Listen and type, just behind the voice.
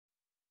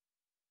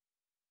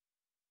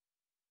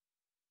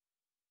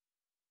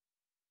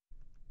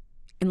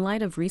In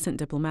light of recent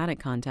diplomatic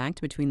contact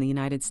between the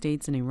United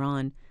States and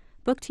Iran,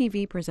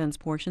 BookTV presents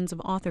portions of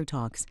author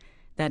talks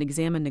that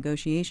examine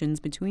negotiations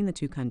between the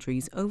two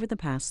countries over the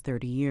past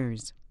 30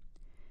 years.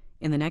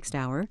 In the next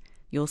hour,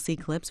 you'll see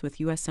clips with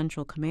U.S.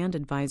 Central Command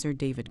Advisor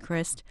David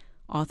Crist,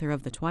 author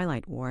of The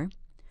Twilight War,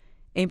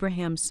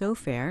 Abraham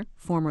Sofair,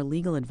 former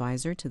legal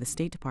advisor to the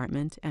State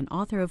Department and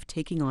author of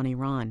Taking on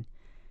Iran,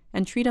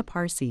 and Trita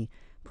Parsi,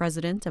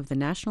 president of the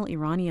National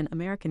Iranian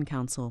American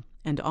Council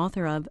and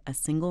author of A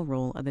Single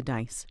Roll of the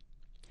Dice.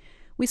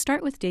 We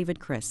start with David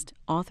Crist,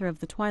 author of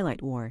The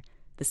Twilight War,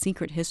 The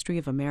Secret History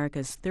of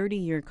America's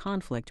 30-Year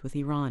Conflict with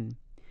Iran.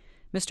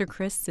 Mr.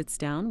 Crist sits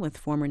down with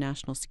former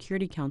National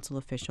Security Council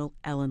official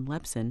Ellen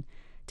Laipson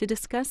to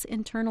discuss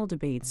internal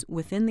debates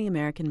within the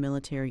American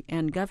military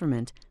and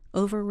government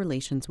over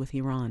relations with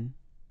Iran.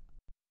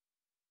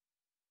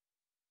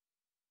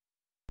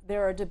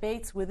 There are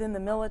debates within the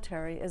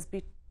military,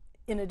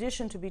 in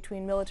addition to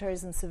between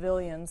militaries and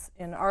civilians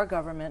in our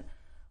government,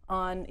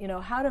 on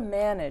how to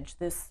manage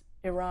this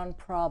Iran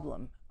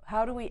problem.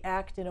 How do we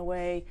act in a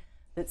way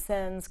that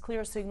sends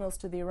clear signals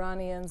to the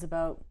Iranians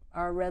about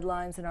our red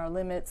lines and our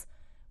limits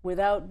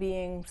without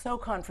being so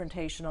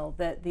confrontational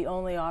that the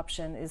only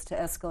option is to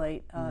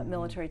escalate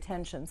military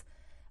tensions.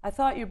 I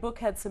thought your book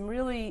had some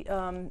really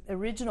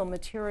original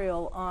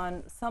material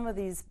on some of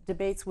these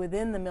debates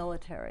within the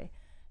military.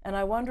 And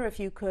I wonder if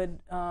you could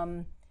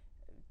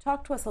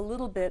talk to us a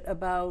little bit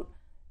about,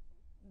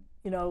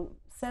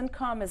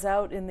 CENTCOM is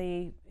out in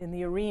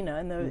the arena,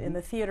 in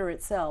the theater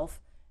itself,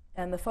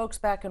 and the folks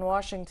back in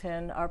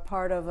Washington are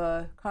part of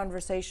a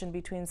conversation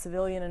between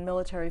civilian and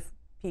military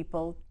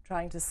people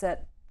trying to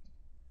set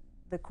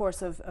the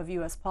course of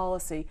U.S.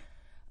 policy.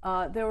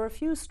 There were a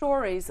few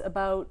stories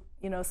about,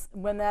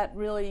 when that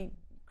really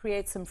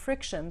creates some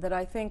friction that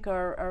I think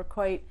are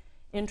quite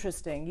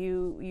interesting.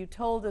 You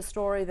told a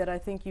story that I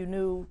think you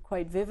knew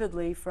quite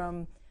vividly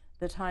from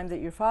the time that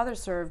your father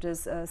served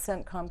as a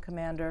CENTCOM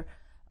commander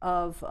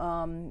of,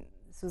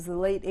 this was the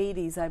late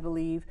 80s, I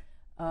believe,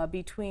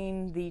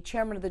 between the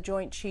chairman of the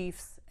Joint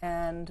Chiefs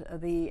and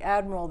the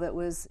admiral that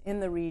was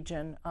in the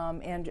region,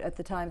 and at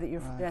the time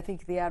that I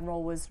think the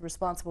admiral was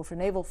responsible for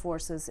naval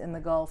forces in the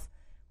Gulf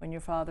when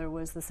your father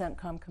was the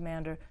CENTCOM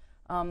commander.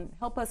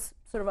 Help us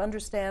sort of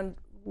understand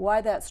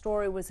why that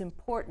story was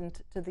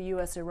important to the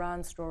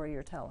U.S.-Iran story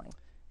you're telling.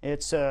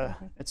 It's a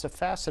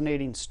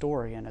fascinating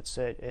story, and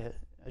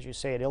as you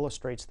say, it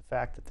illustrates the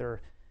fact that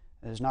there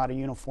is not a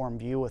uniform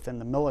view within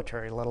the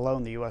military, let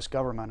alone the U.S.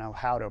 government, of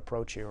how to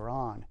approach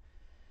Iran.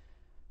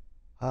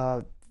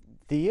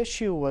 The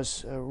issue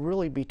was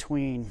really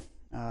between,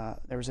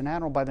 there was an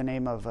admiral by the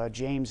name of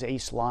James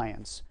Ace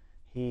Lyons.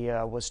 He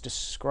was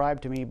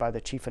described to me by the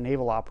chief of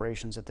naval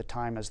operations at the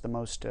time as the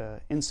most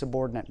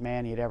insubordinate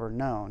man he'd ever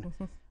known,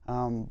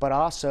 but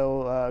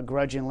also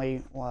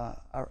grudgingly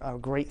a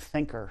great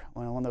thinker,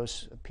 one of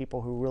those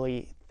people who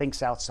really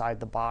thinks outside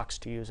the box,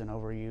 to use an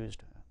overused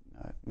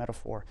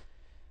metaphor.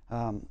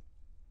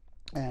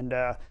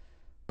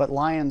 But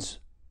Lyons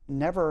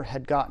never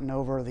had gotten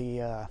over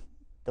the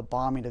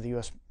bombing of the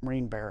U.S.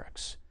 Marine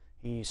barracks.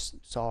 He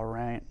saw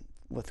Iran,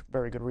 with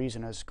very good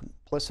reason, as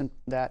complicit in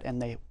that,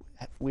 and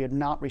we had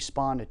not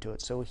responded to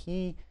it. So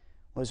he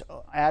was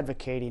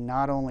advocating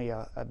not only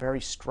a very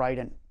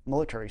strident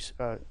military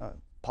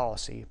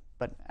policy,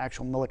 but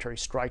actual military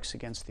strikes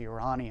against the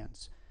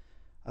Iranians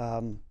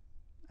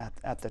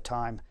at the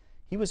time.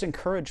 He was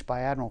encouraged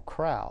by Admiral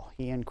Crow.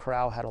 He and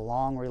Crow had a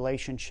long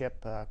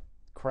relationship.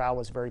 Crow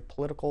was a very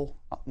political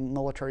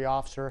military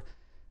officer.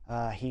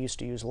 He used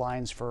to use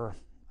Lyons for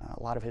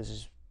a lot of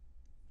his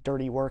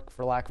dirty work,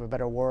 for lack of a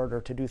better word,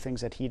 or to do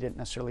things that he didn't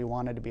necessarily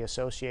want to be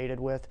associated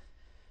with.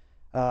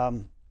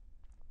 And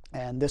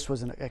this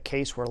was a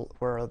case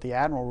where the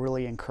admiral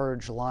really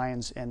encouraged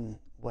Lyons in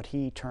what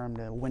he termed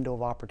a window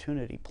of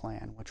opportunity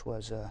plan, which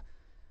was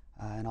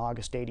in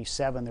August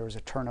 '87, there was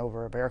a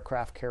turnover of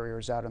aircraft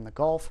carriers out in the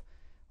Gulf,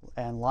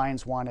 and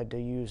Lyons wanted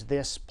to use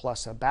this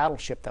plus a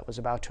battleship that was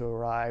about to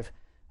arrive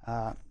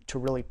to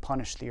really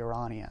punish the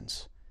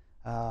Iranians.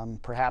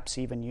 Perhaps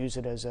even use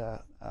it as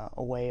a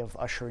way of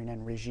ushering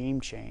in regime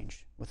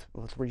change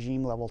with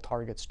regime-level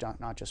targets,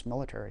 not just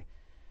military.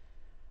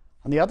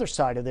 On the other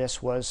side of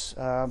this was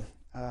the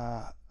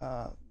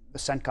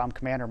CENTCOM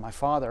commander, my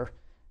father,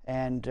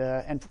 and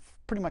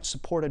pretty much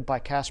supported by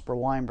Caspar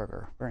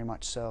Weinberger, very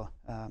much so,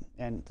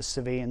 and the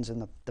civilians in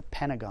the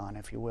Pentagon,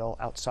 if you will,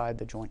 outside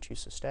the Joint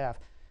Chiefs of Staff,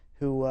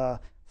 who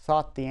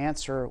thought the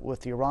answer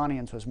with the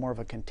Iranians was more of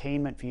a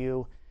containment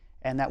view,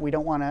 and that we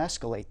don't want to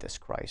escalate this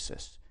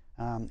crisis.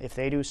 If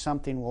they do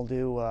something, we'll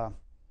do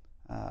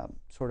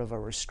sort of a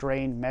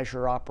restrained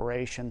measure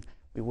operation.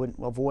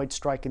 We'll avoid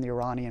striking the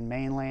Iranian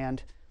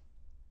mainland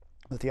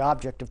with the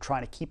object of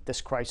trying to keep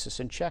this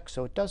crisis in check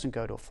so it doesn't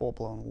go to a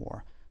full-blown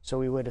war. So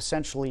we would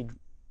essentially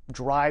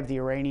drive the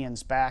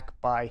Iranians back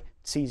by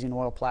seizing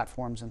oil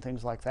platforms and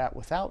things like that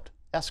without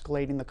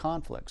escalating the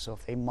conflict. So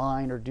if they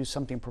mine or do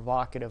something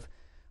provocative,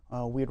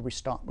 we'd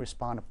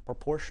respond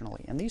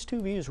proportionally. And these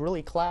two views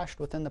really clashed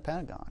within the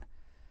Pentagon.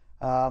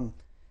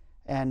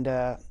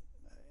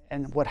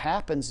 And what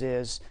happens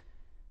is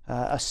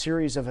a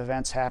series of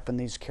events happen,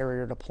 these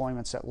carrier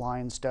deployments that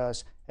Lyons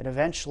does. It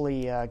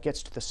eventually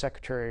gets to the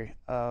Secretary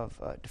of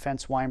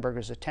Defense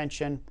Weinberger's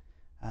attention,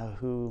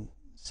 who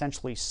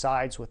essentially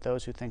sides with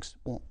those who think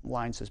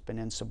Lyons has been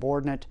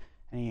insubordinate,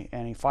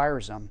 and he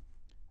fires him,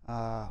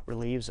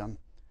 relieves him.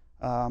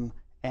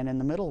 And in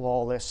the middle of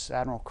all this,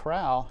 Admiral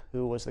Crow,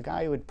 who was the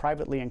guy who had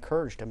privately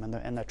encouraged him,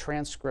 and the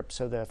transcripts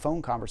of the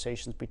phone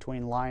conversations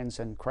between Lyons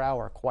and Crow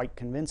are quite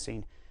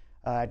convincing,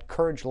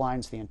 encouraged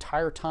Lyons the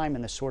entire time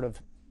in this sort of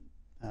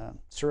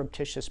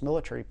surreptitious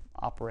military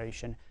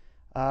operation,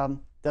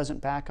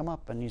 doesn't back him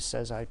up, and he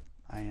says, I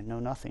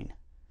know nothing.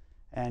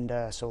 And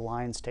so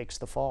Lyons takes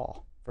the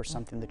fall for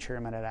something the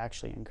chairman had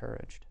actually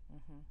encouraged.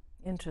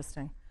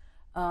 Interesting.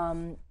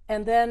 And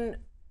then,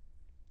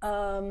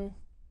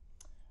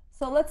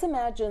 so let's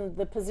imagine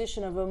the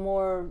position of a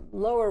more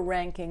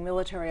lower-ranking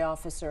military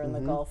officer in the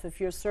Gulf. If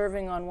you're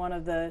serving on one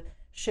of the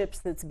ships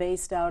that's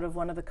based out of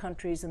one of the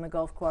countries in the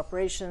Gulf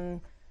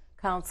Cooperation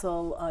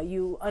Council,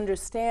 you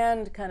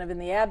understand kind of in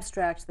the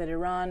abstract that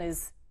Iran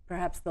is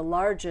perhaps the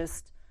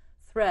largest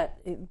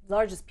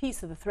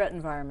piece of the threat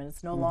environment.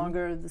 It's no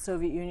longer the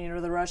Soviet Union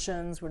or the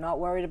Russians. We're not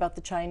worried about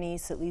the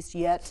Chinese, at least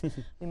yet.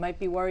 We might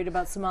be worried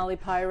about Somali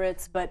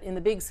pirates, but in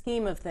the big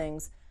scheme of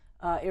things,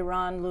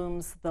 Iran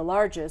looms the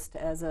largest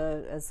as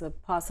a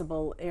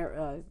possible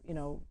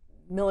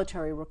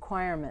military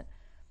requirement.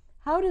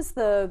 How does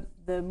the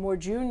more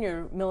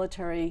junior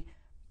military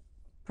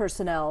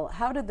personnel,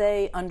 how do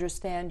they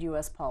understand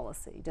U.S.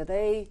 policy? Do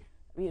they,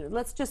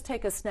 let's just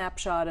take a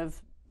snapshot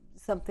of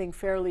something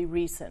fairly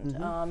recent.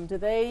 Do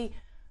they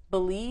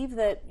believe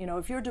that,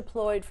 if you're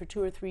deployed for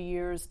 2 or 3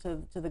 years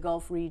to the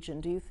Gulf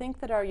region, do you think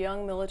that our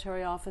young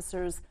military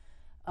officers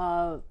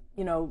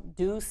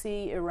do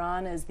see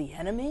Iran as the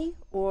enemy,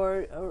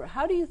 or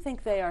how do you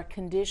think they are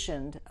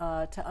conditioned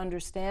to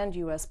understand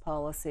U.S.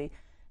 policy?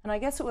 And I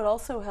guess it would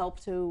also help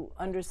to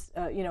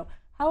understand,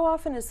 how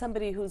often is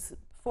somebody who's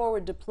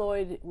forward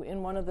deployed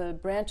in one of the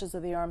branches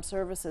of the armed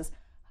services,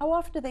 how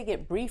often do they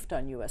get briefed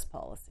on U.S.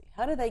 policy?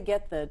 How do they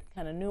get the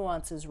kind of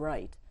nuances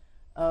right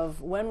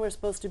of when we're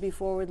supposed to be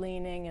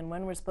forward-leaning and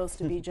when we're supposed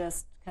to be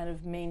just kind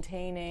of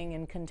maintaining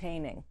and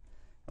containing?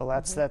 Well,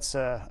 that's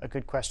a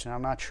good question.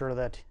 I'm not sure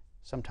that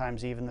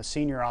sometimes even the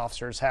senior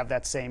officers have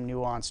that same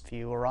nuanced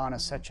view. Iran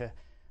is such a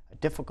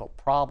difficult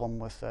problem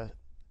with,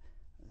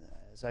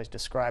 as I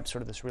described,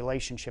 sort of this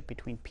relationship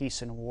between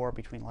peace and war,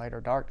 between light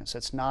or darkness.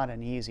 It's not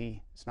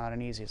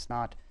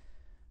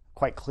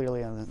quite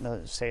clearly, in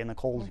the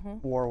Cold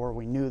War, where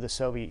we knew the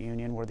Soviet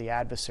Union were the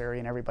adversary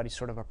and everybody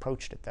sort of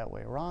approached it that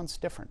way. Iran's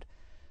different.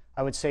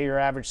 I would say your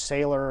average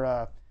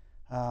sailor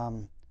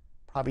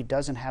probably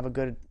doesn't have a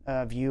good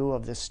view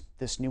of this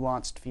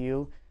nuanced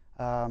view.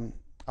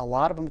 A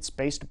lot of them, it's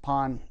based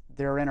upon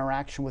their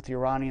interaction with the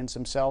Iranians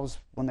themselves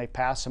when they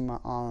pass them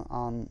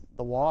on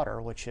the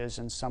water, which is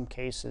in some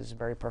cases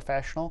very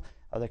professional.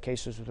 Other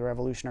cases with the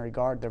Revolutionary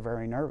Guard, they're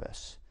very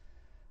nervous.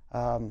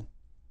 The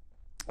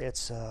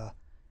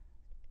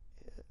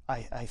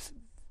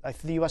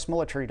U.S.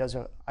 military does,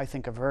 I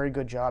think, a very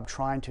good job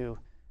trying to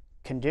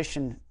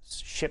condition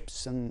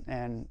ships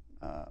and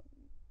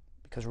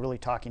because we're really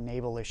talking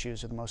naval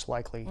issues are the most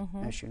likely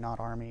issue, not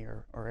Army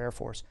or Air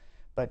Force,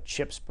 but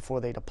ships before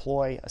they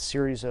deploy, a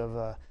series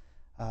of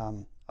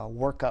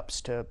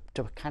workups to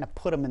kind of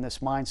put them in this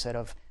mindset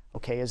of,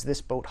 okay, is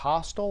this boat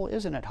hostile?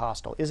 Isn't it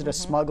hostile? Is it a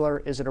smuggler?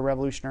 Is it a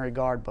Revolutionary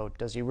Guard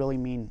boat? Is he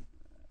really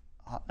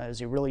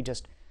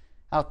just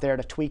out there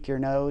to tweak your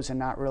nose and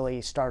not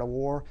really start a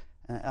war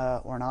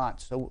or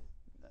not? So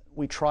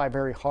we try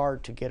very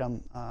hard to get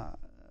them,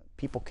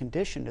 people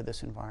conditioned to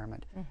this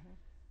environment.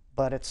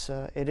 But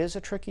it is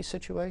a tricky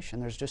situation.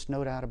 There's just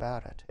no doubt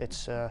about it.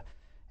 It's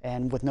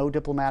and with no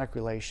diplomatic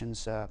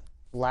relations,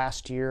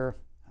 last year,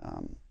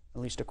 at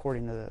least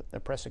according to the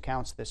press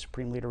accounts, the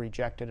Supreme Leader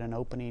rejected an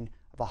opening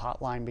of a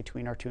hotline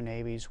between our two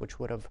navies, which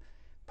would have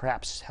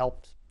perhaps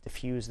helped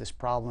diffuse this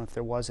problem. If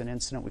there was an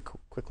incident, we could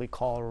quickly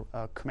call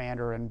a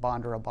commander in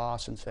Bandar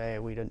Abbas and say,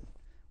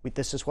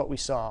 this is what we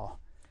saw.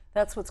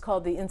 That's what's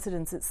called the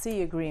Incidents at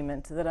Sea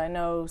Agreement, that I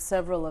know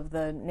several of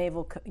the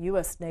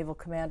U.S. naval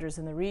commanders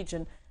in the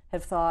region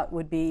have thought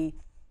would be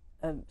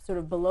sort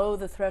of below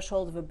the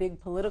threshold of a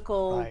big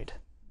political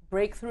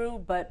breakthrough,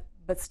 but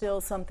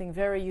still something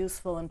very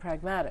useful and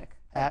pragmatic.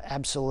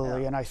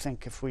 Absolutely, and I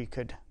think if we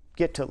could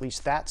get to at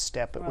least that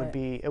step,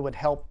 it would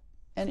help.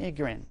 And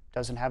again,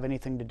 doesn't have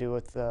anything to do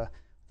with the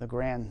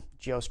grand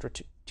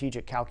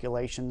geostrategic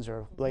calculations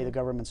or the way the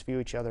governments view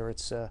each other.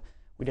 It's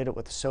we did it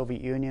with the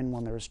Soviet Union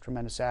when there was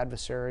tremendous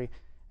adversary,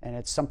 and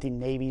it's something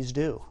navies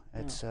do.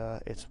 It's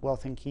well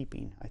in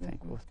keeping, I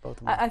think, with both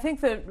of them. I think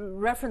the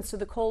reference to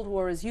the Cold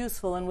War is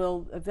useful, and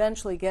we'll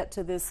eventually get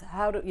to this: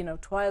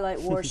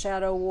 Twilight War,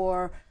 Shadow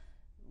War,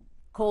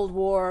 Cold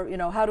War.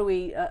 How do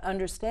we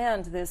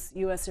understand this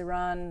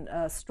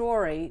U.S.-Iran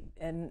story?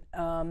 And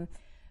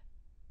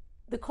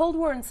the Cold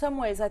War, in some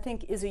ways, I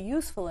think, is a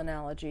useful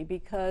analogy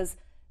because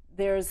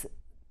there's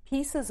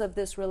pieces of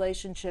this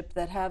relationship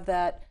that have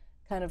that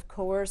kind of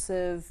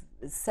coercive,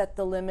 set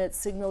the limits,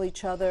 signal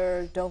each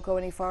other, don't go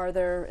any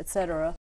farther, etc.